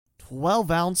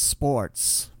12-ounce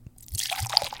sports.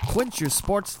 Quench your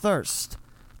sports thirst.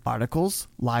 Articles,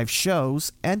 live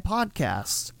shows, and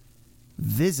podcasts.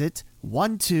 Visit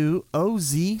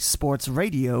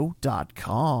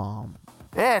 12ozsportsradio.com.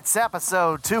 It's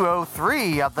episode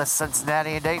 203 of the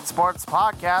Cincinnati and Dayton Sports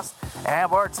Podcast, and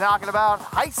we're talking about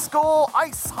high school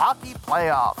ice hockey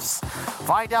playoffs.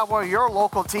 Find out where your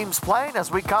local team's playing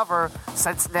as we cover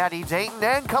Cincinnati, Dayton,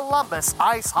 and Columbus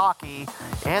ice hockey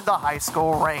in the high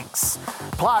school ranks.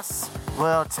 Plus,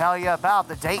 we'll tell you about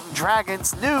the Dayton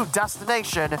Dragons' new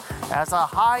destination as a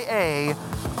high A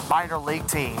minor league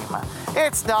team.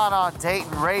 It's not on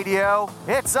Dayton Radio,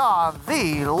 it's on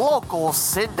the local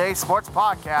Cin-Day Sports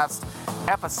Podcast,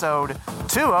 episode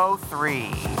 203.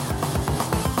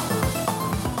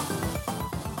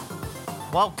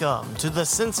 Welcome to the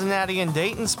Cincinnati and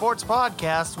Dayton Sports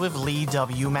Podcast with Lee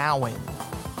W. Mowen.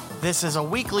 This is a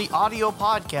weekly audio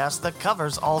podcast that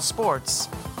covers all sports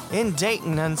in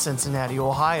Dayton and Cincinnati,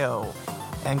 Ohio,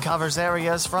 and covers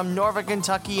areas from Norfolk,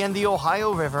 Kentucky and the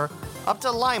Ohio River up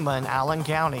to Lima and Allen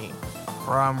County,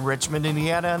 from Richmond,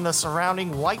 Indiana and the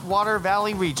surrounding Whitewater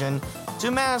Valley region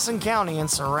to Madison County and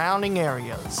surrounding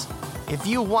areas. If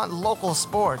you want local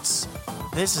sports,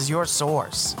 this is your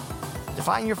source. To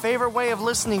find your favorite way of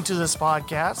listening to this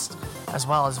podcast, as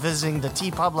well as visiting the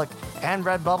TeePublic and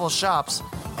Redbubble shops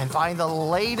and find the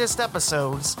latest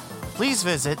episodes, please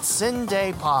visit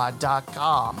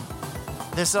cindaypod.com.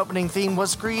 This opening theme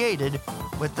was created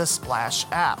with the Splash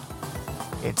app.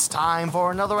 It's time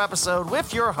for another episode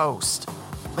with your host,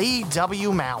 Lee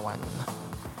W. Mowen.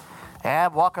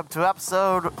 And welcome to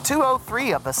episode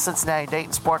 203 of the Cincinnati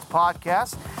Dayton Sports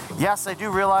Podcast. Yes, I do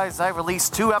realize I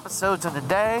released 2 episodes in a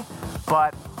day,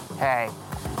 but hey,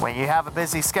 when you have a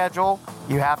busy schedule,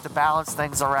 you have to balance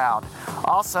things around.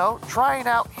 Also, trying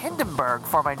out Hindenburg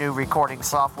for my new recording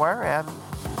software and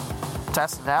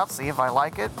testing it out, see if I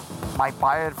like it. Might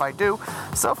buy it if I do.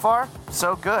 So far,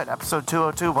 so good. Episode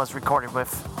 202 was recorded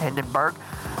with Hindenburg,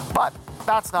 but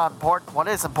that's not important. What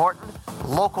is important?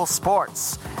 Local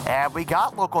sports. And we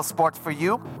got local sports for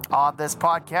you on this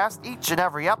podcast each and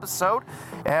every episode,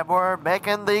 and we're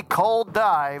making the cold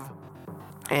dive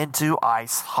into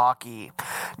ice hockey.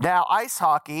 Now, ice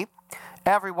hockey,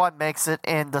 everyone makes it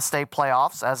in the state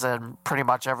playoffs, as in pretty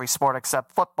much every sport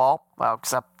except football. Well,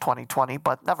 except 2020,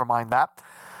 but never mind that.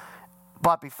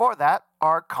 But before that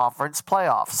are conference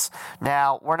playoffs.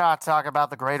 Now, we're not talking about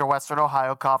the Greater Western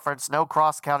Ohio Conference, no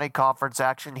cross-county conference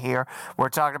action here. We're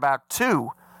talking about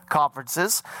 2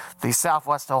 conferences, the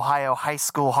Southwest Ohio High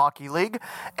School Hockey League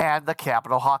and the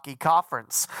Capital Hockey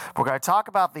Conference. We're going to talk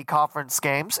about the conference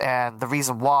games, and the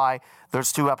reason why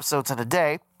there's 2 episodes in a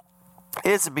day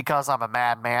isn't because I'm a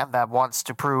madman that wants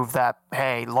to prove that,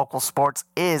 hey, local sports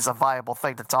is a viable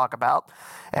thing to talk about,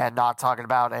 and not talking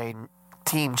about a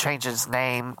team changes its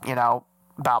name,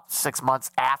 about 6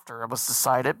 months after it was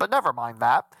decided, but never mind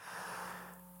that.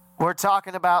 We're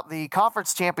talking about the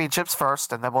conference championships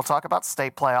first, and then we'll talk about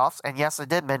state playoffs. And yes, I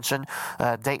did mention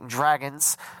Dayton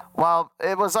Dragons. Well,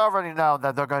 it was already known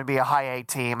that they're going to be a high A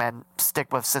team and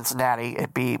stick with Cincinnati.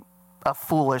 It'd be a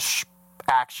foolish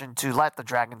action to let the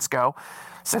Dragons go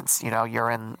since, you're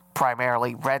in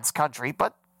primarily Reds country,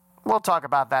 but we'll talk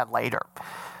about that later.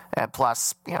 And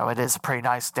plus, it is a pretty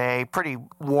nice day, pretty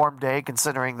warm day,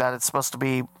 considering that it was supposed to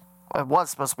be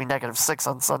 -6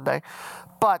 on Sunday.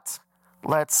 But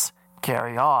let's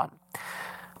carry on.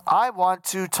 I want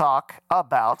to talk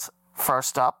about,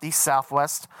 first up, the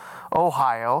Southwest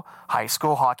Ohio High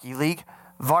School Hockey League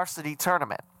Varsity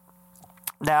Tournament.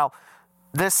 Now,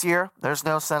 this year, there's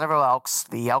no Centerville Elks.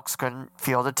 The Elks couldn't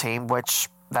field a team, which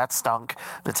that stunk.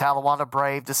 The Talawanda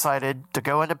Brave decided to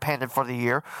go independent for the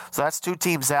year. So that's 2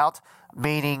 teams out,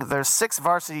 meaning there's 6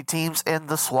 varsity teams in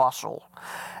the Swashel.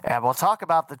 And we'll talk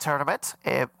about the tournament.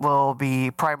 It will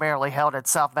be primarily held at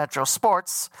South Metro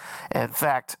Sports. In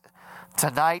fact,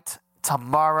 tonight,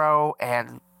 tomorrow,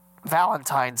 and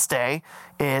Valentine's Day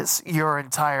is your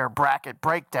entire bracket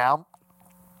breakdown.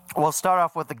 We'll start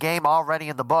off with the game already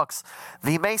in the books.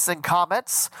 The Mason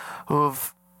Comets,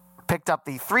 who've picked up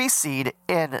the 3 seed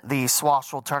in the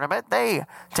Swashel tournament. They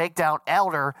take down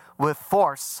Elder with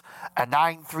force, a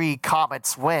 9-3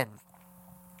 Comets win.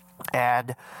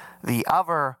 And the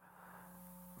other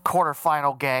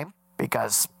quarterfinal game,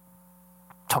 because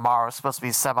tomorrow is supposed to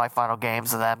be semifinal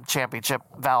games and then championship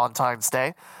Valentine's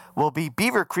Day, will be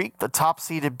Beaver Creek, the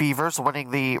top-seeded Beavers,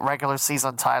 winning the regular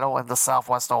season title in the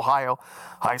Southwest Ohio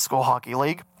High School Hockey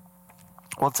League.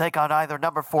 Will take on either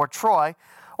number 4 Troy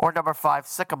or number 5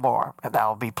 Sycamore, and that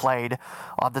will be played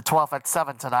on the 12th at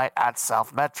 7 tonight at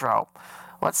South Metro.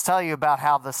 Let's tell you about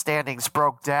how the standings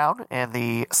broke down in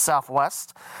the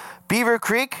Southwest. Beaver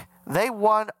Creek, they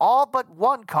won all but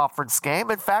one conference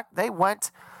game. In fact, they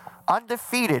went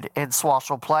undefeated in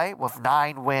Swashville play with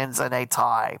 9 wins and a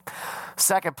tie.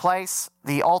 Second place,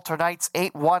 the Alter Knights,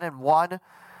 8-1-1,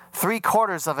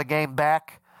 3/4 of a game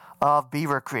back of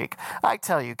Beaver Creek. I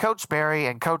tell you, Coach Barry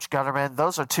and Coach Gutterman,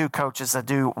 those are two coaches that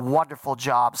do wonderful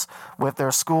jobs with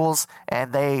their schools,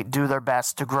 and they do their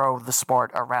best to grow the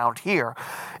sport around here.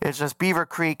 It's just Beaver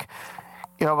Creek,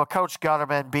 with Coach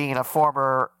Gutterman being a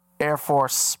former Air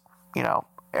Force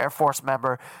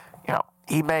member,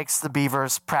 he makes the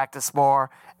Beavers practice more.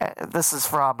 This is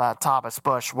from Thomas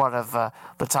Bush, one of the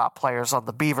top players on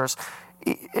the Beavers.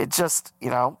 It just,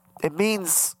 it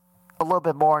means a little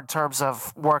bit more in terms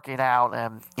of working out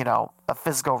and, a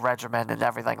physical regimen and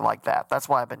everything like that. That's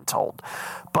what I've been told.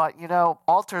 But,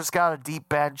 Alter's got a deep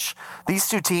bench. These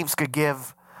two teams could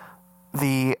give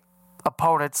the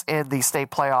opponents in the state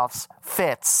playoffs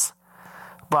fits,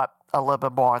 but a little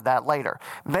bit more on that later.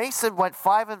 Mason went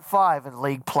 5-5 in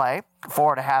league play,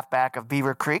 4.5 back of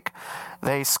Beaver Creek.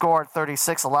 They scored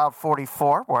 36, allowed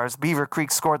 44, whereas Beaver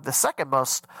Creek scored the second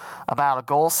most amount of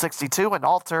goals, 62, and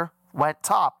Alter went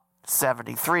top,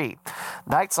 73.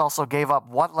 Knights also gave up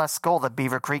one less goal than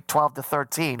Beaver Creek,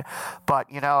 12-13. But,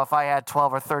 if I had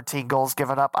 12 or 13 goals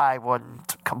given up, I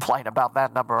wouldn't complain about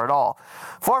that number at all.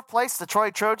 Fourth place, the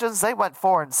Troy Trojans, they went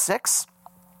 4-6.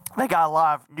 They got a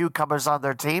lot of newcomers on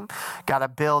their team. Got to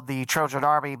build the Trojan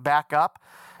Army back up.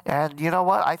 And you know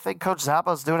what? I think Coach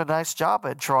Zabo's doing a nice job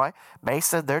at Troy.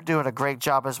 Mason, they're doing a great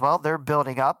job as well. They're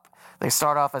building up. They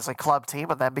start off as a club team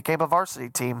and then became a varsity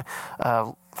team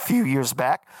a few years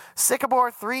back.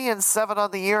 Sycamore 3-7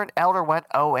 on the year, and Elder went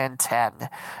 0-10.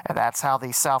 And that's how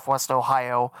the Southwest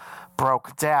Ohio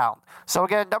broke down. So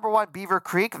again, number 1, Beaver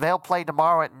Creek. They'll play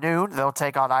tomorrow at noon. They'll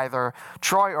take on either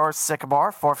Troy or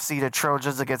Sycamore, 4th-seeded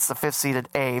Trojans against the 5th-seeded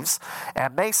Aves.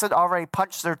 And Mason already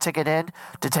punched their ticket in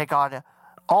to take on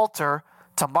Alter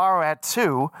tomorrow at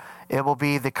 2. It will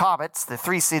be the Comets, the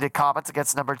 3-seeded Comets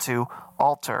against number 2,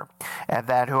 Alter. And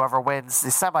then whoever wins the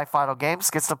semifinal games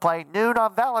gets to play noon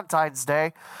on Valentine's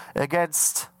Day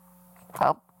against,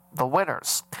 the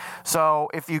winners. So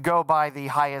if you go by the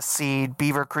highest seed,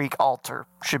 Beaver Creek Alter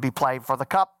should be playing for the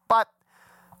cup. But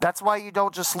that's why you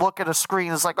don't just look at a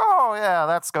screen. It's like, oh, yeah,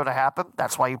 that's going to happen.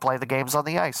 That's why you play the games on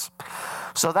the ice.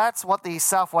 So that's what the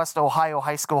Southwest Ohio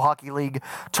High School Hockey League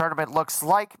tournament looks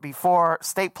like before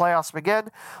state playoffs begin.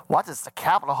 What does the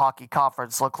Capital Hockey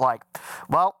Conference look like?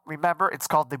 Well, remember, it's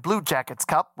called the Blue Jackets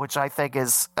Cup, which I think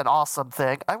is an awesome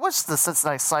thing. I wish the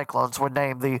Cincinnati Cyclones would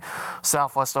name the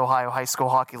Southwest Ohio High School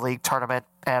Hockey League tournament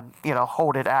and,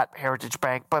 hold it at Heritage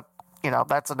Bank. But,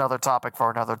 that's another topic for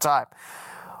another time.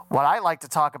 What I like to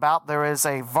talk about, there is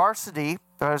a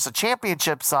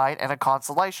championship side and a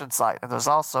consolation side, and there's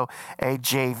also a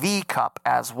JV Cup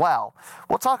as well.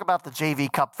 We'll talk about the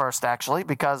JV Cup first, actually,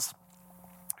 because,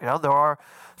 there are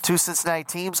 2 Cincinnati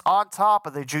teams on top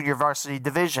of the junior varsity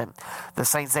division. The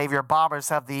St. Xavier Bombers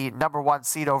have the number 1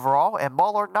 seed overall, and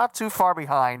Moeller not too far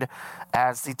behind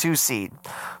as the 2 seed.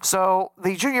 So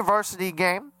the junior varsity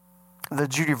game, the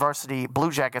junior varsity Blue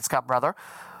Jackets Cup,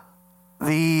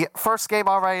 the first game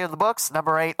already in the books,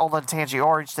 number 8, Olentangy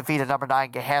Orange defeated number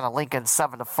 9, Gahanna Lincoln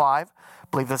 7-5. I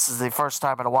believe this is the first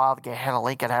time in a while that Gahanna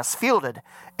Lincoln has fielded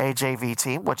a JV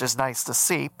team, which is nice to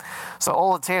see. So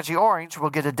Olentangy Orange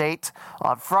will get a date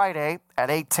on Friday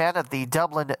at 8:10 at the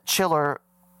Dublin Chiller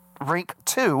Rink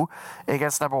 2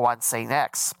 against number 1, St.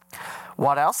 X.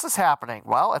 What else is happening?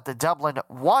 Well, at the Dublin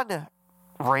 1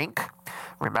 rink,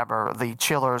 remember the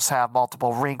Chillers have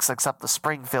multiple rinks except the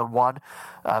Springfield one.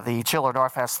 The Chiller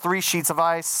North has 3 sheets of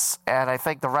ice, and I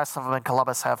think the rest of them in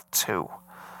Columbus have 2,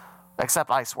 except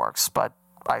Iceworks, but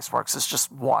Iceworks is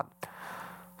just 1.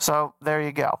 So there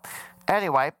you go.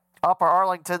 Anyway, Upper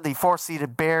Arlington, the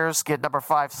 4-seeded Bears get number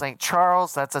 5 St.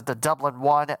 Charles. That's at the Dublin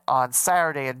 1 on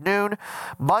Saturday at noon.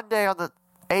 Monday on the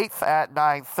 8th at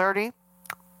 9:30,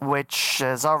 which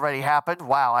has already happened.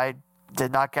 Wow, I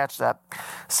did not catch that.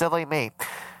 Silly me.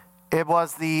 It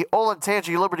was the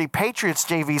Olentangy Liberty Patriots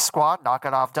JV squad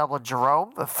knocking off Dublin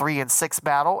Jerome, the 3-6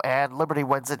 battle, and Liberty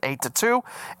wins it 8-2.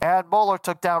 And Moeller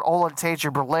took down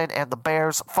Olentangy Berlin and the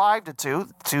Bears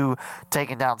 5-2 to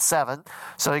taking down 7.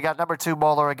 So you got number 2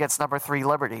 Moeller against number 3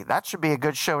 Liberty. That should be a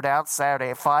good showdown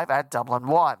Saturday at 5 at Dublin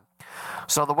 1.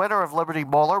 So the winner of Liberty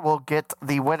Moeller will get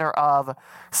the winner of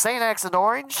St. X and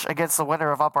Orange against the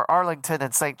winner of Upper Arlington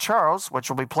and St. Charles, which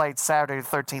will be played Saturday the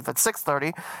 13th at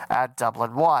 6:30 at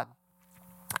Dublin 1.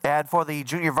 And for the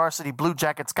Junior Varsity Blue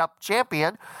Jackets Cup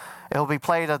champion, it will be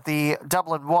played at the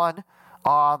Dublin 1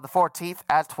 on the 14th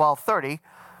at 12:30.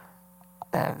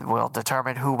 and will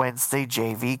determine who wins the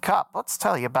JV Cup. Let's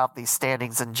tell you about the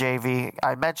standings in JV.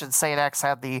 I mentioned St. X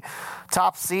had the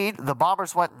top seed. The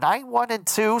Bombers went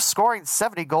 9-1-2, scoring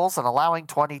 70 goals and allowing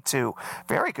 22.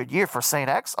 Very good year for St.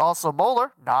 X. Also,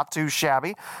 Moeller, not too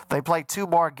shabby. They played 2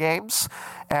 more games,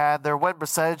 and their win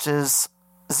percentage is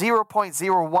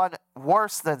 0.01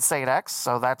 worse than St. X,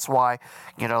 so that's why,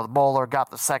 Moeller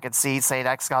got the second seed, St.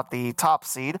 X got the top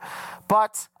seed.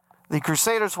 But the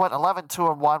Crusaders went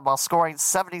 11-2-1 while scoring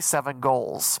 77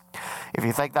 goals. If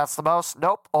you think that's the most,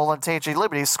 nope. Olentangy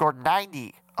Liberty scored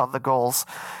 90 of the goals,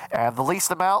 and the least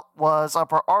amount was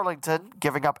Upper Arlington,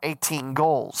 giving up 18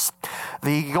 goals.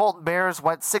 The Golden Bears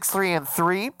went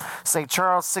 6-3-3, St.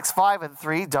 Charles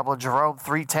 6-5-3, Dublin Jerome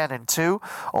 3-10-2,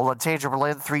 Olentangy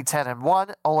Berlin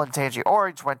 3-10-1, Olentangy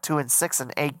Orange went 2-6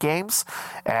 in 8 games,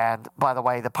 and by the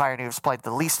way, the Pioneers played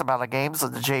the least amount of games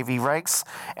in the JV ranks,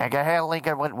 and Gahanna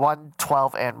Lincoln went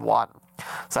 1-12-1.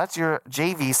 So that's your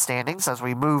JV standings as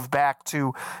we move back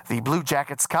to the Blue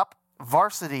Jackets Cup.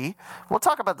 Varsity, we'll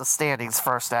talk about the standings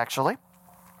first, actually,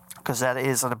 because that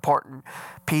is an important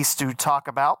piece to talk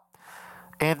about.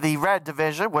 In the red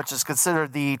division, which is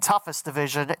considered the toughest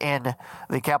division in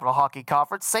the Capital Hockey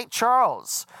Conference, St.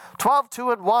 Charles,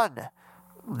 12-2-1.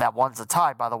 That one's a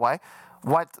tie, by the way.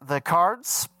 Went the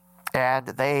Cards, and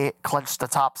they clinched the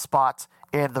top spot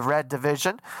in the red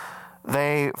division.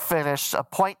 They finished a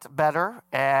point better,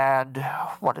 and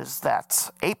what is that?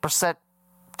 8%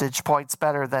 points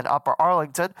better than Upper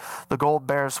Arlington. The Gold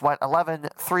Bears went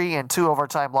 11-3 and 2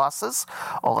 overtime losses.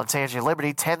 Olentangy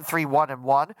Liberty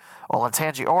 10-3-1-1.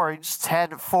 Olentangy Orange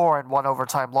 10-4 and 1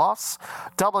 overtime loss.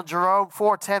 Dublin Jerome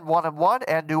 4-10-1-1,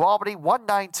 and New Albany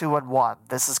 1-9-2-1.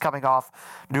 This is coming off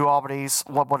New Albany's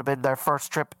what would have been their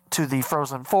first trip to the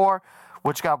Frozen Four,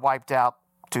 which got wiped out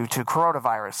due to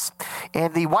coronavirus.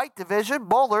 In the white division,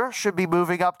 Moeller should be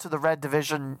moving up to the red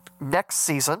division next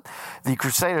season. The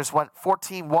Crusaders went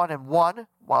 14-1-1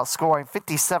 while scoring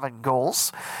 57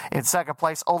 goals. In second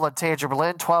place, Olentangy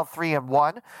Berlin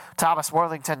 12-3-1. Thomas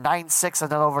Worthington 9-6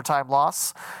 and an overtime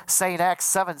loss. St. X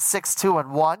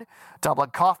 7-6-2-1.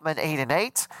 Dublin Kaufman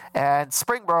 8-8. And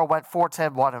Springboro went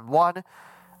 4-10-1-1.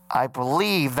 I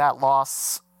believe that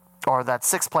loss, or that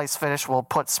sixth place finish, will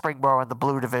put Springboro in the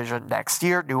blue division next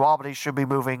year. New Albany should be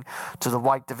moving to the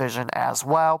white division as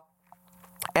well.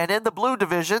 And in the blue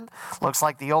division, looks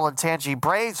like the Olentangy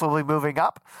Braves will be moving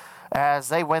up as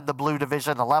they win the blue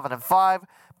division 11-5.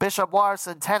 Bishop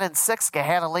Watterson 10-6,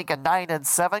 Gahanna Lincoln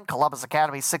 9-7, Columbus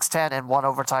Academy 6-10 and 1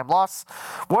 overtime loss.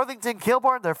 Worthington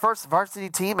Kilbourne, their first varsity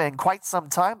team in quite some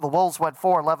time. The Wolves went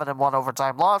 4-11 and 1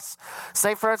 overtime loss.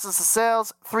 St. Francis de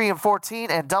Sales 3-14,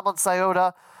 and Dublin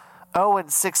Scioto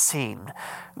 0-16.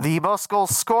 The most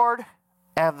goals scored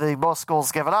and the most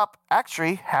goals given up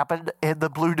actually happened in the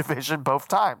blue division both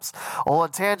times.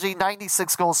 Olentangy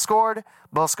 96 goals scored,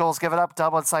 most goals given up.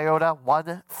 Dublin Scioto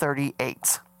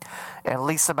 138. And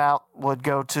least amount would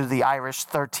go to the Irish,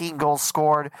 13 goals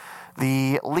scored.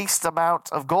 The least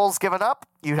amount of goals given up,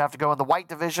 you'd have to go in the white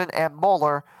division, and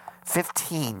Moeller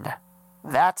 15.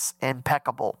 That's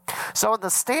impeccable. So in the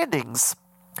standings,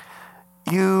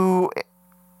 you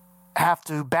have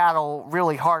to battle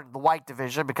really hard in the white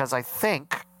division because I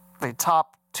think the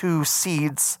top 2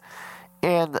 seeds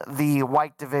in the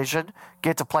white division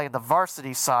get to play in the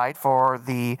varsity side for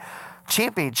the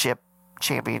championship,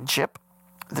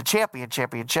 the champion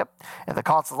championship, and the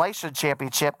consolation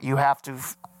championship. You have to,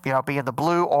 be in the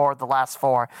blue or the last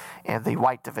 4 in the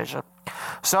white division.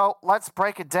 So let's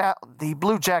break it down. The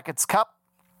Blue Jackets Cup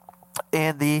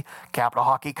in the Capital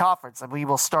Hockey Conference, and we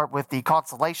will start with the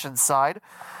consolation side.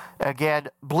 Again,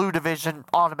 blue division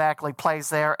automatically plays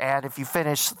there, and if you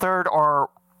finish third or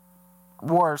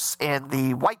worse in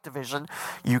the white division,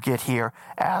 you get here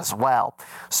as well.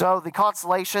 So the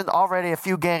consolation, already a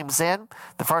few games in.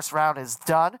 The first round is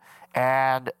done,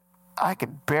 and I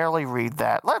can barely read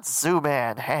that. Let's zoom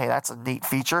in. Hey, that's a neat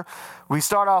feature. We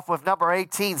start off with number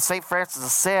 18, St. Francis de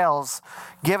Sales,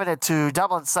 giving it to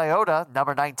Dublin Scioto,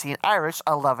 number 19, Irish,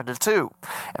 11-2.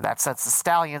 And that sets the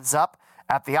Stallions up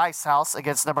at the Ice House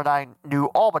against number 9, New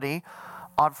Albany,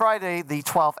 on Friday the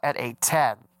 12th at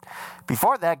 8:10.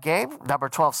 Before that game, number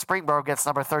 12, Springboro gets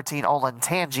number 13,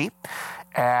 Olentangy.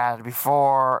 And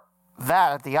before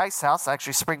that, at the Ice House,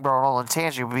 actually Springboro and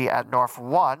Olentangy will be at North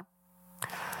 1.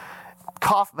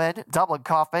 Dublin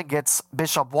Kaufman gets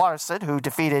Bishop Watterson, who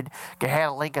defeated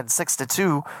Gahanna Lincoln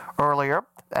 6-2 earlier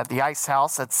at the Ice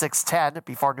House at 6:10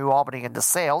 before New Albany and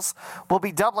DeSales. Will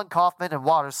be Dublin Kaufman and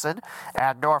Watterson.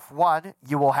 At North 1,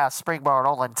 you will have Springboro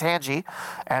and Olentangy.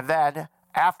 And then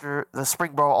after the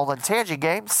Springboro-Olentangy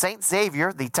game, St.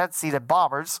 Xavier, the 10th-seeded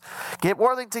Bombers, get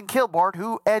Worthington Kilbourne,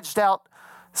 who edged out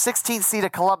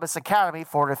 16th-seeded Columbus Academy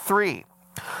 4-3.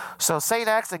 So St.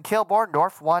 X and Kilbourne,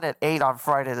 North won at 8 on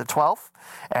Friday the 12th,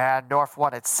 and North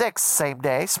won at 6 same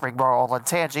day, Springboro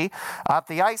Olentangy. At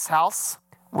the Ice House,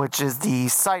 which is the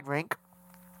side rink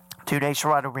to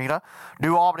Nationwide Arena,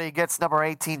 New Albany gets number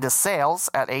 18 DeSales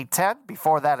at 8:10.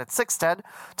 Before that at 6:10,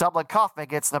 Dublin Kaufman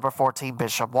gets number 14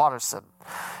 Bishop Watterson.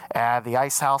 And the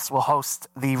Ice House will host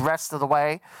the rest of the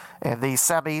way in the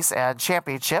semis and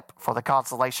championship for the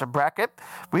consolation bracket.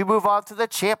 We move on to the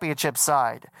championship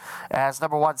side as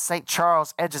number 1 St.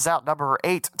 Charles edges out number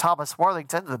 8 Thomas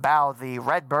Worthington to bow the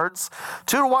Redbirds.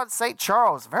 2-1 St.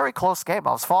 Charles. Very close game.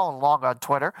 I was following along on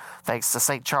Twitter thanks to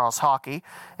St. Charles Hockey,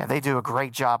 and they do a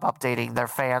great job updating their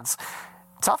fans.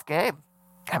 Tough game.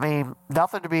 I mean,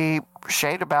 nothing to be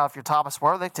ashamed about if you're Thomas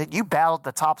Worthington. You battled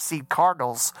the top seed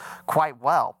Cardinals quite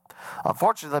well.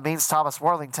 Unfortunately, that means Thomas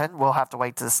Worthington will have to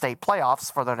wait to the state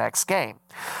playoffs for their next game.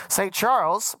 St.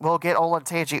 Charles will get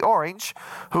Olentangy Orange,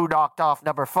 who knocked off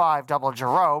number 5 Dublin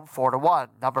Jerome 4-1.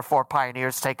 Number 4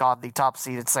 Pioneers take on the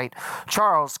top-seeded St.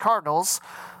 Charles Cardinals.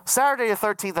 Saturday the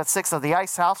 13th at 6 at the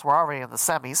Ice House. We're already in the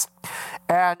semis.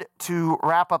 And to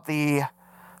wrap up the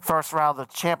first round of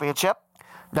the championship,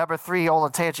 number 3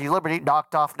 Olentangy Liberty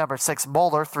knocked off number 6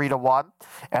 Moeller 3-1.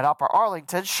 And Upper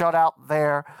Arlington shut out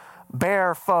their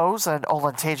Bear foes and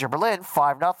Olentangy Berlin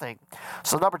 5-0.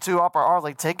 So number 2 Upper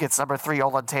Arlington gets number 3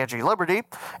 Olentangy Liberty,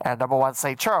 and number 1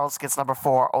 St. Charles gets number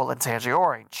 4 Olentangy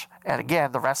Orange. And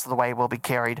again, the rest of the way will be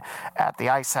carried at the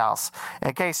Ice House.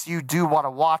 In case you do want to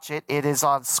watch it, it is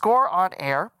on Score On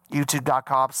Air,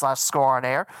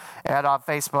 youtube.com/scoreonair, and on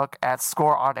Facebook at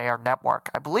Score On Air Network.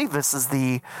 I believe this is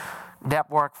the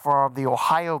network from the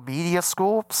Ohio Media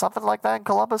School, something like that in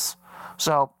Columbus.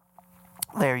 So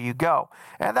there you go.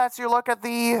 And that's your look at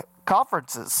the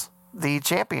conferences, the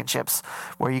championships,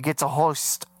 where you get to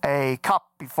host a cup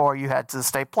before you head to the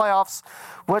state playoffs,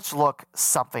 which look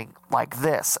something like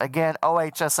this. Again,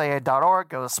 OHSAA.org,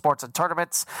 go to sports and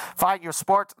tournaments, find your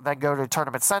sport, then go to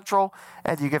Tournament Central,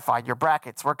 and you can find your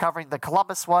brackets. We're covering the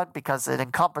Columbus one because it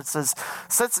encompasses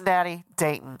Cincinnati,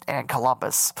 Dayton, and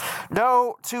Columbus.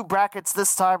 No 2 brackets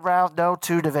this time round, no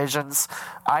 2 divisions.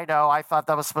 I know, I thought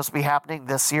that was supposed to be happening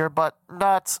this year, but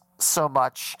not so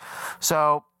much.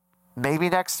 So maybe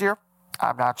next year?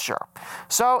 I'm not sure.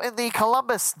 So in the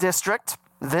Columbus district,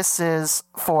 this is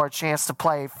for a chance to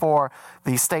play for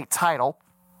the state title.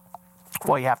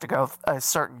 Well, you have to go a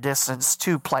certain distance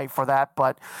to play for that,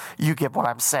 but you get what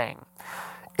I'm saying.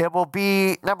 It will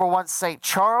be number 1 St.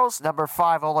 Charles, number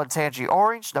 5 Olentangy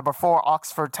Orange, number 4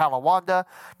 Oxford Talawanda,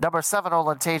 number 7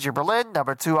 Olentangy Berlin,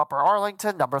 number 2 Upper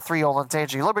Arlington, number 3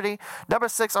 Olentangy Liberty, number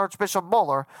 6 Archbishop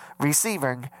Moeller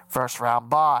receiving first round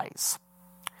byes.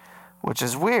 Which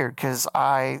is weird, because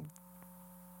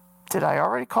did I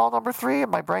already call number 3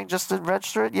 and my brain just didn't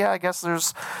register it? Yeah, I guess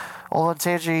there's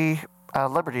Olentangy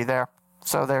Liberty there.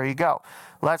 So there you go.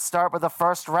 Let's start with the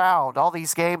first round. All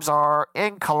these games are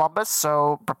in Columbus,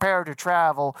 so prepare to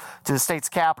travel to the state's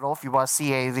capital if you want to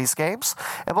see any of these games.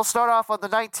 And we'll start off on the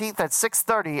 19th at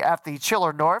 6:30 at the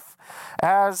Chiller North,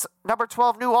 as number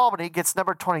 12 New Albany gets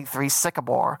number 23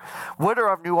 Sycamore. Winner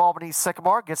of New Albany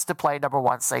Sycamore gets to play number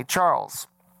 1 St. Charles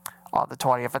on the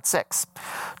 20th at 6.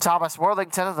 Thomas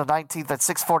Worthington on the 19th at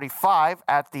 6:45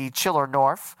 at the Chiller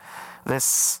North.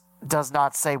 This does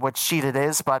not say which sheet it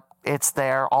is, but it's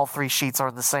there. All 3 sheets are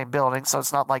in the same building, so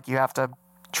it's not like you have to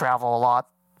travel a lot,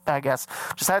 I guess.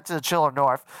 Just head to the Chiller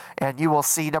North, and you will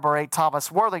see number 8 Thomas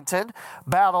Worthington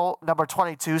battle number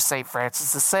 22 St.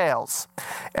 Francis de Sales.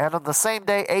 And on the same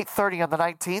day, 8:30 on the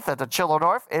 19th at the Chiller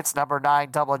North, it's number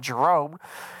 9 Dublin Jerome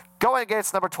going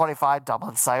against number 25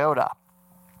 Dublin Scioto.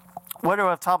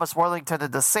 Winner of Thomas Worthington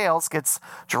and DeSales gets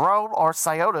Jerome or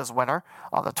Scioto's winner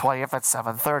on the 20th at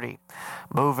 7:30.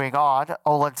 Moving on,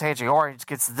 Olentangy Orange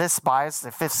gets this bye as the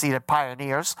 5th-seeded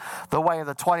Pioneers, the way of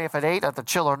the 20th at 8 at the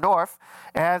Chiller North,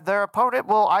 and their opponent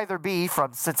will either be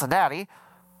from Cincinnati.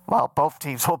 Well, both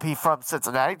teams will be from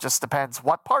Cincinnati. Just depends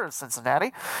what part of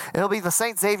Cincinnati. It'll be the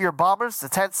St. Xavier Bombers, the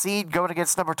 10th seed, going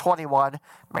against number 21,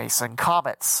 Mason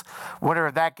Comets. Winner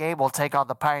of that game will take on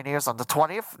the Pioneers on the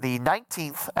 20th. The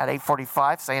 19th at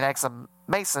 8:45, St. X and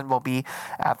Mason will be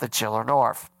at the Chiller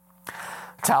North.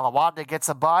 Talawanda gets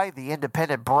a bye. The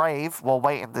Independent Brave will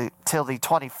wait until the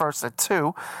 21st at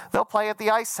 2. They'll play at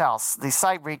the Ice House, the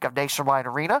side rink of Nationwide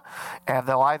Arena, and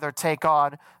they'll either take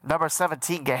on number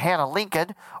 17 Gahanna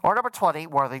Lincoln or number 20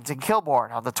 Worthington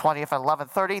Kilbourne on the 20th at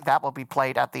 11:30. That will be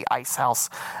played at the Ice House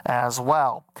as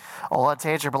well.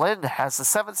 Olentangy Berlin has the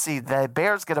 7th seed. The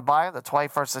Bears get a bye on the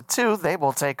 21st at 2. They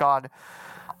will take on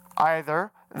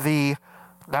either the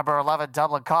number 11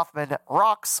 Dublin Kaufman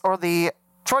Rocks or the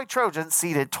Troy Trojans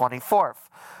seeded 24th.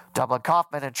 Dublin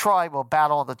Kaufman and Troy will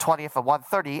battle on the 20th at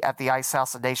 1:30 at the Ice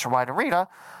House and Nationwide Arena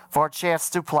for a chance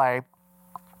to play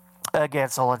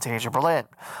against Olentangy Berlin.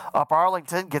 Upper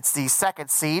Arlington gets the second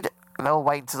seed. They'll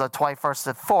wait until the 21st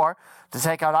at 4 to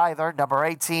take out either number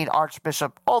 18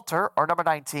 Archbishop Ulter or number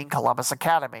 19 Columbus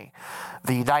Academy.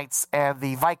 The Knights and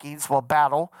the Vikings will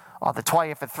battle on the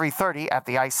 20th at 3:30 at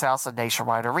the Ice House and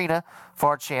Nationwide Arena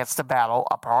for a chance to battle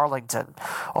Upper Arlington.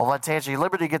 Olentangy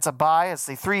Liberty gets a bye as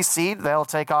the 3 seed. They'll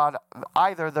take on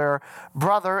either their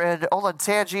brother in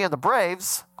Olentangy and the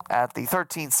Braves at the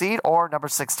 13 seed or number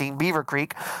 16 Beaver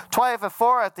Creek, 20th at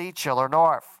 4 at the Chiller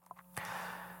North.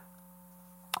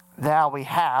 Now we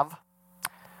have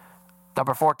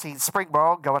number 14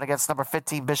 Springboro going against number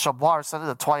 15 Bishop Watterson at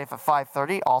the 20th at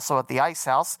 5:30, also at the Ice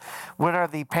House. Winner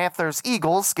of the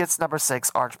Panthers-Eagles gets number 6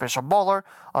 Archbishop Moeller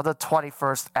on the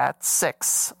 21st at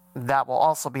 6. That will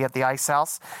also be at the Ice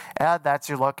House, and that's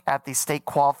your look at the state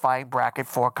qualifying bracket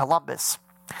for Columbus.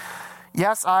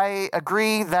 Yes, I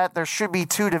agree that there should be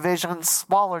 2 divisions,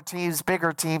 smaller teams,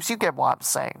 bigger teams. You get what I'm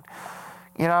saying.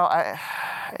 You know,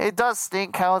 it does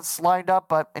stink how it's lined up,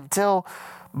 but until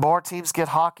more teams get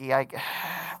hockey, I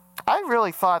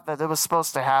really thought that it was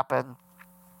supposed to happen,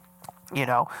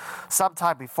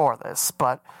 sometime before this,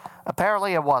 but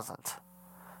apparently it wasn't.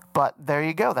 But there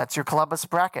you go. That's your Columbus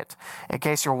bracket. In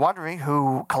case you're wondering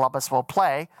who Columbus will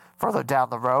play further down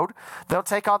the road, they'll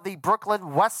take on the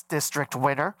Brooklyn West District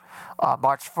winner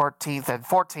March 14th and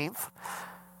 14th.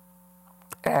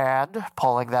 And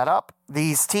pulling that up,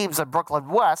 these teams in Brooklyn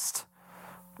West,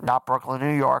 not Brooklyn,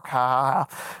 New York,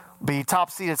 be top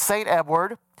seeded St.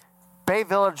 Edward, Bay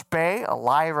Village Bay,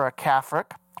 Elira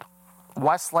Catholic,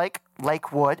 Westlake,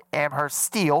 Lakewood, Amherst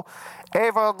Steel,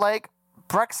 Avon Lake,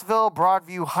 Brecksville,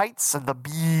 Broadview Heights, and the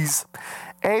Bees,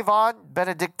 Avon,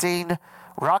 Benedictine,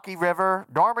 Rocky River,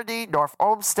 Normandy, North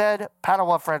Olmsted,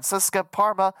 Padawan Francisca,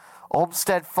 Parma,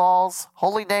 Olmsted Falls,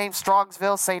 Holy Name,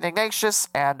 Strongsville, St. Ignatius,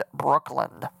 and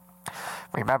Brooklyn.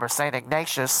 Remember, St.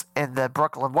 Ignatius in the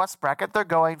Brooklyn West bracket, they're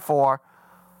going for,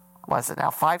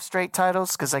 5 straight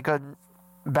titles? Because they couldn't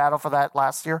battle for that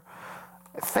last year.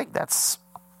 I think that's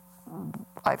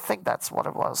what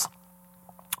it was.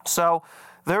 So,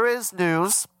 there is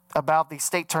news about the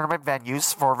state tournament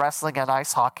venues for wrestling and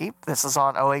ice hockey. This is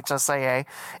on OHSAA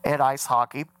and Ice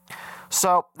Hockey.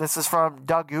 So, this is from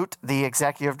Doug Oot, the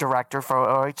executive director for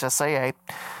OHSAA.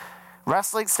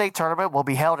 Wrestling state tournament will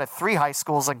be held at 3 high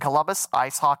schools in Columbus.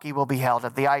 Ice hockey will be held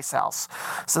at the Ice House.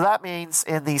 So that means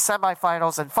in the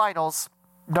semifinals and finals,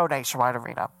 no Nationwide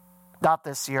Arena. Not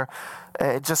this year.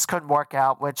 It just couldn't work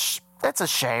out, which it's a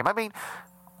shame. I mean,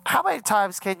 how many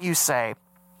times can you say,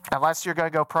 unless you're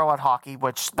going to go pro on hockey,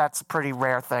 which that's a pretty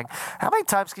rare thing, how many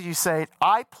times can you say,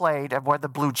 I played and when the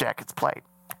Blue Jackets played?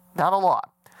 Not a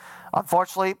lot.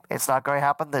 Unfortunately, it's not going to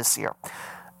happen this year.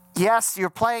 Yes,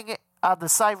 you're playing on the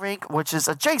side rink, which is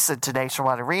adjacent to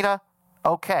Nationwide Arena.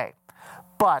 Okay.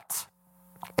 But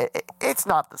it's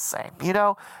not the same.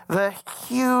 The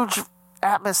huge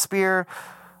atmosphere.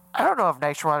 I don't know if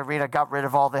Nationwide Arena got rid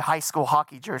of all the high school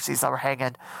hockey jerseys that were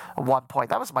hanging at one point.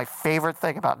 That was my favorite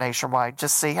thing about Nationwide.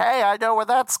 Just see, hey, I know where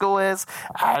that school is.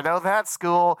 I know that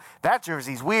school. That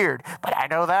jersey's weird, but I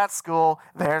know that school.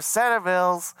 There's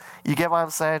Centerville's. You get what I'm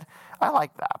saying? I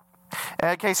like that.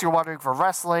 And in case you're wondering, for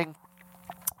wrestling,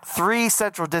 3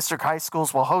 Central District high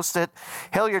schools will host it.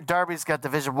 Hilliard Derby's got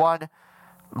Division 1.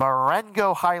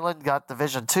 Marengo Highland got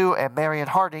Division 2. And Marion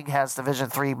Harding has Division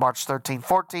 3 March 13th,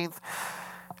 14th.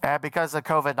 And because of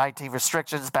COVID-19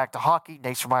 restrictions back to hockey,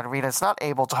 Nationwide Arena is not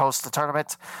able to host the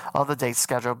tournament on the date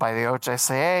scheduled by the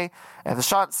OHSAA, and the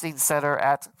Schottenstein Center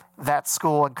at that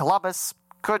school in Columbus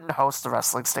couldn't host the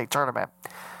wrestling state tournament.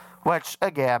 Which,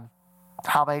 again,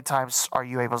 how many times are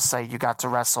you able to say you got to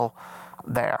wrestle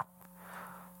there?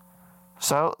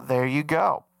 So, there you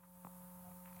go.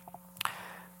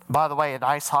 By the way, in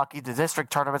ice hockey, the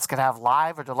district tournaments can have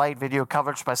live or delayed video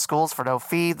coverage by schools for no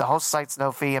fee. The host site's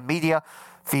no fee, and media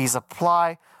fees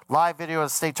apply. Live video of the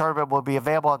state tournament will be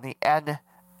available on the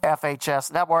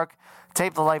NFHS network.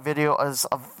 Tape delayed video is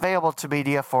available to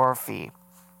media for a fee.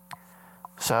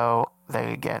 So, there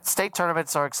you go. State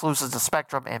tournaments are exclusive to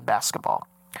Spectrum in basketball.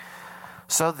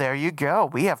 So, there you go.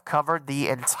 We have covered the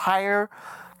entire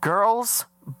girls,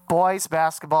 boys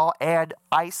basketball, and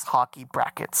ice hockey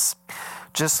brackets.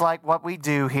 Just like what we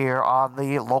do here on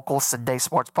the Local Cin-Day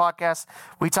Sports podcast.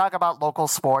 We talk about local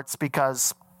sports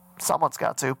because someone's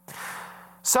got to.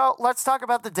 So let's talk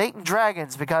about the Dayton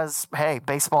Dragons because, hey,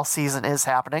 baseball season is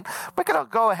happening. We're going to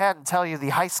go ahead and tell you the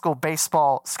high school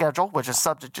baseball schedule, which is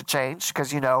subject to change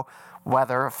because,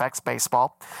 weather affects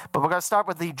baseball. But we're going to start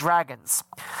with the Dragons.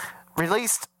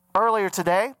 Released earlier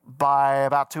today by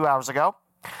about 2 hours ago.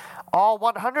 All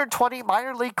 120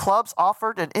 minor league clubs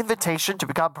offered an invitation to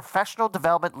become professional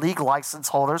development league license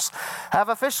holders have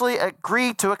officially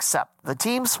agreed to accept. The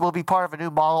teams will be part of a new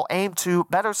model aimed to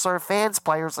better serve fans,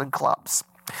 players, and clubs.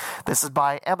 This is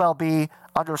by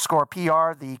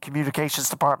MLB_PR, the communications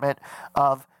department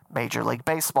of Major League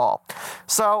Baseball.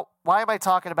 So, why am I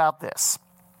talking about this?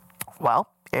 Well,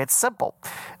 it's simple.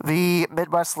 The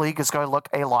Midwest League is going to look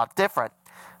a lot different.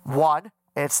 One,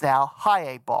 it's now high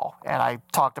A ball. And I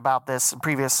talked about this in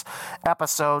previous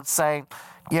episodes saying,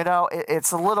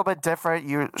 it's a little bit different.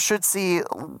 You should see,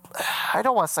 I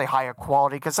don't want to say higher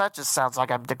quality because that just sounds like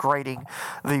I'm degrading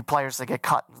the players that get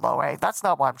cut in low A. That's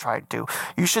not what I'm trying to do.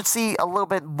 You should see a little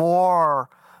bit more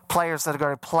players that are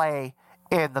going to play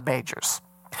in the majors.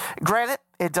 Granted,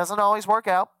 it doesn't always work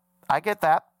out. I get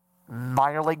that.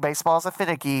 Minor league baseball is a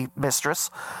finicky mistress.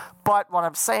 But what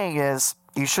I'm saying is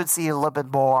you should see a little bit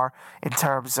more in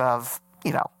terms of,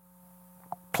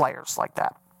 players like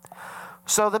that.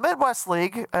 So the Midwest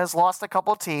League has lost a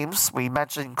couple of teams. We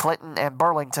mentioned Clinton and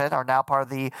Burlington are now part of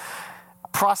the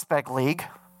Prospect League,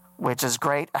 which is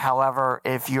great. However,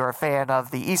 if you're a fan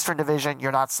of the Eastern Division,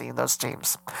 you're not seeing those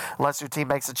teams. Unless your team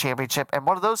makes a championship and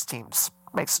one of those teams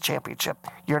makes a championship,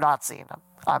 you're not seeing them.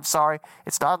 I'm sorry,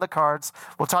 it's not in the cards.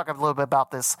 We'll talk a little bit about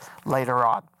this later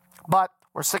on. But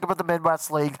we're sticking with the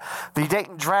Midwest League. The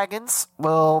Dayton Dragons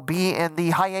will be in the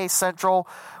High A Central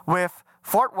with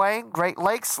Fort Wayne, Great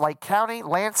Lakes, Lake County,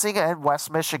 Lansing, and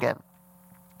West Michigan.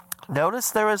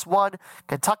 Notice there is one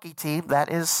Kentucky team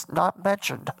that is not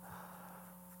mentioned.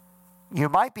 You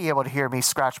might be able to hear me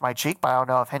scratch my cheek, but I don't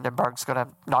know if Hindenburg's going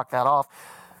to knock that off.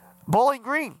 Bowling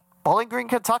Green,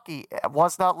 Kentucky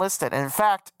was not listed. And in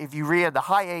fact, if you read the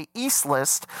High A East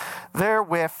list, they're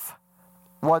with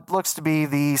what looks to be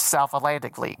the South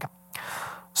Atlantic League.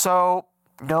 So,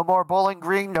 no more Bowling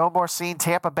Green, no more seeing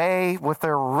Tampa Bay with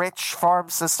their rich farm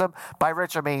system. By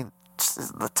rich, I mean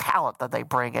the talent that they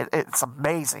bring. It's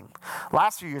amazing.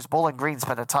 Last few years, Bowling Green's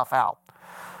been a tough out.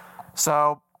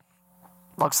 So,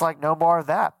 looks like no more of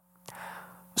that.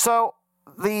 So,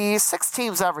 the 6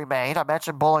 teams that remain, I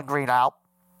mentioned Bowling Green out.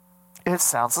 It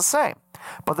sounds the same.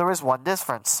 But there is one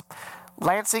difference.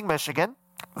 Lansing, Michigan,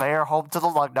 they are home to the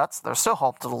Lugnuts. They're still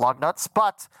home to the Lugnuts,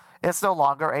 but it's no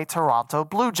longer a Toronto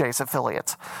Blue Jays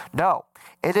affiliate. No,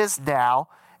 it is now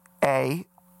a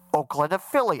Oakland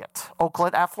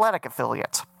Athletic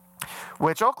affiliate,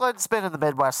 which Oakland's been in the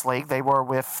Midwest League. They were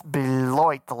with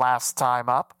Beloit the last time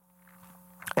up,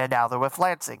 and now they're with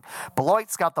Lansing.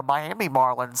 Beloit's got the Miami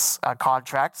Marlins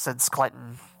contract since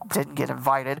Clinton didn't get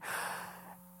invited.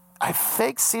 I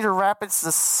think Cedar Rapids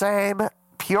the same.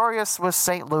 Peoria's with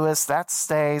St. Louis. That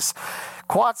stays.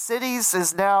 Quad Cities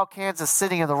is now Kansas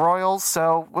City and the Royals,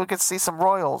 so we could see some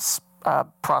Royals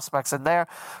prospects in there.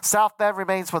 South Bend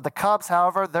remains with the Cubs.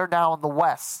 However, they're now in the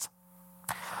West.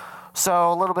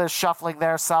 So a little bit of shuffling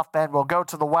there. South Bend will go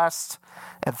to the West,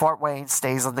 and Fort Wayne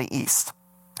stays in the East.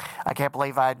 I can't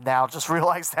believe I now just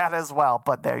realized that as well,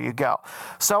 but there you go.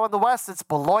 So in the West, it's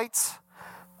Beloit,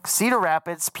 Cedar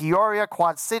Rapids, Peoria,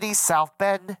 Quad Cities, South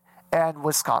Bend, and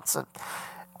Wisconsin.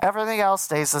 Everything else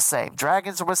stays the same.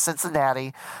 Dragons are with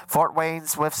Cincinnati, Fort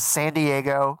Wayne's with San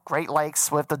Diego, Great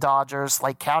Lakes with the Dodgers,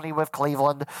 Lake County with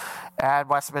Cleveland, and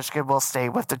West Michigan will stay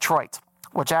with Detroit,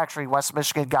 which actually West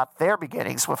Michigan got their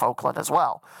beginnings with Oakland as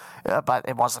well, but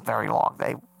it wasn't very long.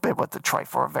 They've been with Detroit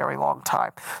for a very long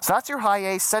time. So that's your High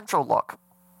A Central look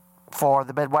for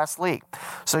the Midwest League.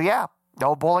 So yeah,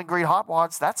 no Bowling Green Hot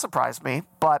Wads. That surprised me,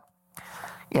 but,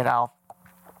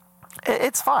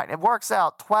 it's fine. It works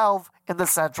out. 12 in the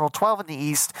Central, 12 in the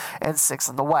East, and 6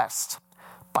 in the West.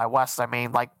 By West, I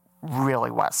mean like really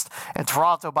West. And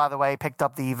Toronto, by the way, picked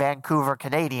up the Vancouver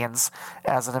Canadians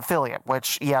as an affiliate,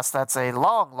 which, yes, that's a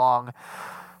long, long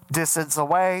distance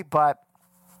away, but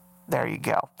there you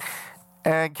go.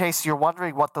 And in case you're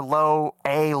wondering what the low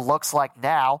A looks like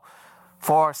now,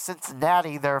 for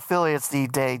Cincinnati, their affiliates, the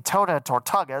Daytona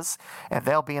Tortugas, and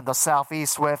they'll be in the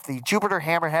Southeast with the Jupiter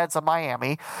Hammerheads of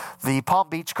Miami, the Palm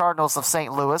Beach Cardinals of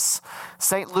St. Louis,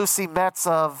 St. Lucie Mets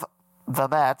of the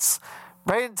Mets.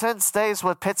 Bradenton stays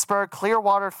with Pittsburgh,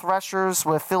 Clearwater Threshers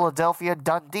with Philadelphia,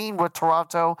 Dundee with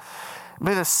Toronto,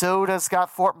 Minnesota's got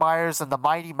Fort Myers and the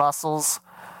Mighty Mussels.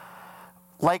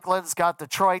 Lakeland's got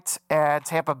Detroit, and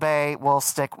Tampa Bay will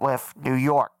stick with New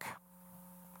York.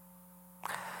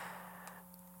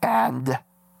 And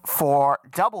for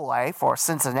AA, for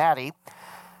Cincinnati,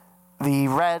 the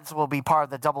Reds will be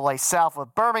part of the AA South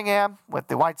with Birmingham, with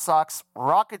the White Sox,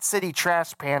 Rocket City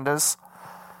Trash Pandas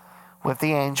with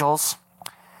the Angels.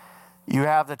 You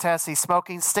have the Tennessee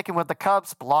Smoking sticking with the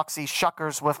Cubs, Biloxi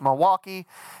Shuckers with Milwaukee,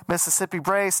 Mississippi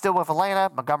Braves still with Atlanta,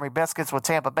 Montgomery Biscuits with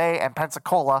Tampa Bay, and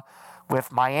Pensacola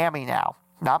with Miami now.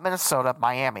 Not Minnesota,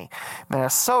 Miami.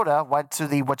 Minnesota went to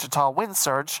the Wichita Wind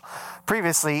Surge,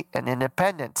 previously an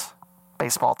independent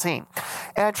baseball team.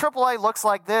 And AAA looks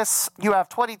like this. You have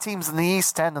 20 teams in the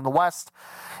East, 10 in the West,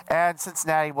 and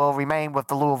Cincinnati will remain with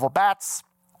the Louisville Bats,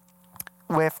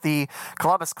 with the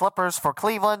Columbus Clippers for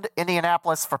Cleveland,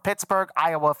 Indianapolis for Pittsburgh,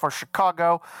 Iowa for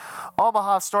Chicago,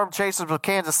 Omaha Storm Chasers with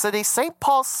Kansas City, St.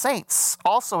 Paul Saints,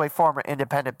 also a former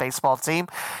independent baseball team.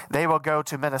 They will go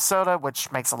to Minnesota, which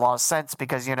makes a lot of sense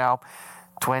because,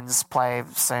 Twins play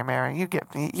same area. You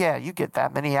get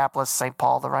that. Minneapolis, St.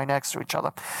 Paul, they're right next to each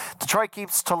other. Detroit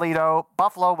keeps Toledo.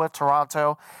 Buffalo with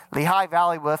Toronto. Lehigh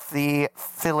Valley with the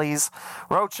Phillies.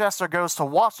 Rochester goes to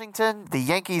Washington. The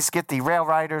Yankees get the Rail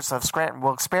Riders of Scranton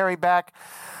Wilkes-Barre back.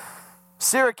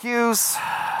 Syracuse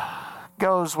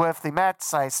goes with the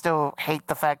Mets. I still hate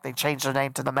the fact they changed their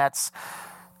name to the Mets.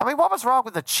 I mean, what was wrong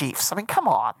with the Chiefs? I mean, come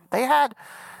on. They had...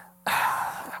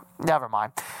 Never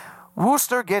mind.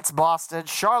 Worcester gets Boston.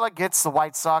 Charlotte gets the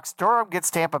White Sox. Durham gets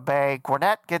Tampa Bay.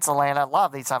 Gwinnett gets Atlanta. A lot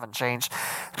of these haven't changed.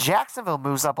 Jacksonville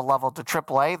moves up a level to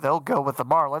AAA. They'll go with the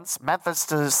Marlins. Memphis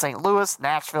to St. Louis.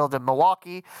 Nashville to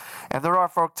Milwaukee. And the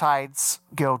Norfolk Tides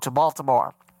go to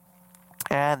Baltimore.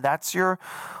 And that's your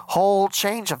whole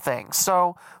change of things.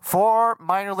 So 4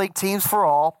 minor league teams for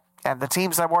all. And the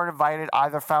teams that weren't invited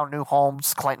either found new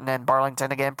homes, Clinton and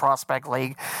Burlington, again, Prospect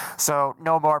League. So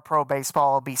no more pro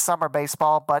baseball. It'll be summer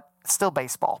baseball, but still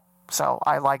baseball. So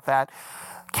I like that.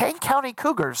 Kane County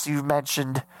Cougars, you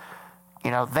mentioned,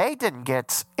 they didn't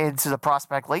get into the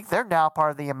Prospect League. They're now part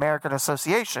of the American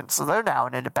Association. So they're now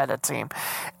an independent team.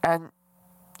 And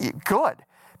good.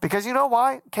 Because you know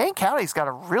why? Kane County's got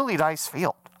a really nice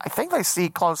field. I think they see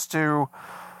close to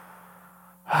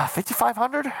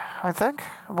 5,500, I think.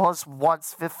 It was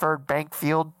once Fifth Third Bank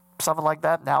Field, something like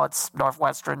that. Now it's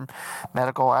Northwestern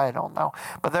Medical. I don't know.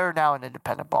 But they're now an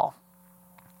independent ball.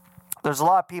 There's a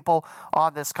lot of people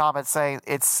on this comment saying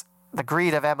it's the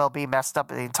greed of MLB messed up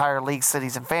the entire league,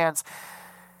 cities, and fans.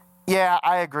 Yeah,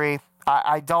 I agree.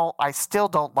 I still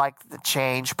don't like the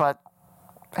change, but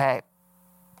hey,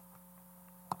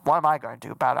 what am I going to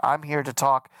do about it? I'm here to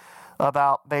talk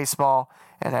about baseball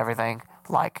and everything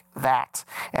like that.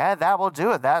 And that will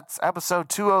do it. That's episode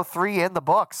 203 in the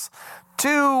books.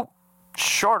 2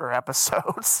 shorter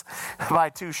episodes. By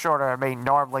 2 shorter, I mean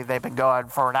normally they've been going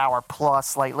for an hour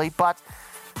plus lately, but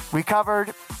we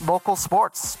covered local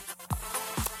sports.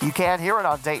 You can't hear it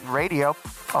on Dayton Radio,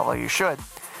 although you should.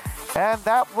 And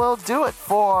that will do it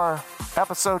for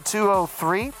episode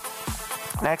 203.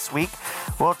 Next week,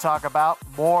 we'll talk about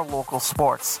more local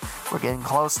sports. We're getting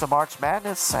close to March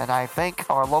Madness, and I think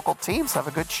our local teams have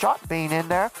a good shot being in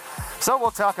there. So we'll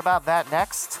talk about that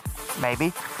next,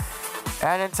 maybe.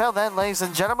 And until then, ladies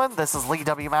and gentlemen, this is Lee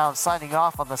W. Mound signing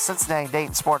off on the Cincinnati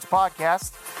Dayton Sports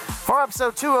Podcast for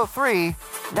episode 203,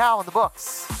 now in the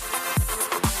books.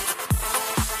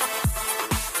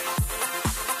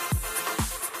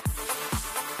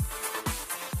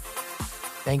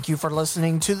 Thank you for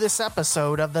listening to this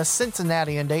episode of the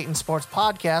Cincinnati and Dayton Sports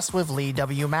Podcast with Lee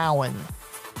W. Mowen.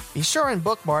 Be sure and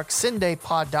bookmark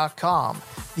CinDayPod.com,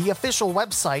 the official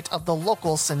website of the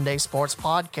local Cin-Day Sports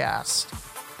Podcast.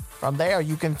 From there,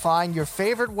 you can find your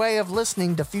favorite way of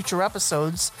listening to future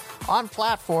episodes on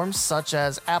platforms such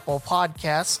as Apple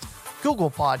Podcast, Google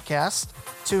Podcast,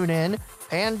 TuneIn,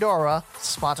 Pandora,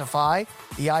 Spotify,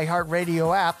 the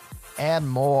iHeartRadio app, and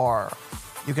more.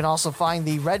 You can also find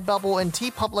the Redbubble and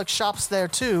TeePublic shops there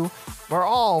too, where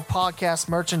all podcast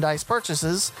merchandise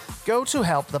purchases go to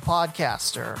help the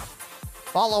podcaster.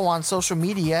 Follow on social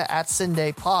media at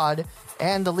CinDayPod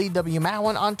and the Lee W.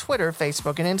 Mowen on Twitter,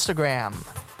 Facebook, and Instagram.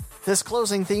 This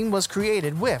closing theme was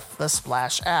created with the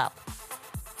Splash app.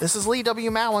 This is Lee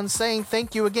W. Mowen saying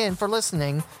thank you again for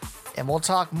listening, and we'll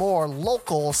talk more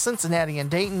local Cincinnati and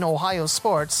Dayton, Ohio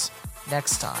sports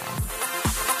next time.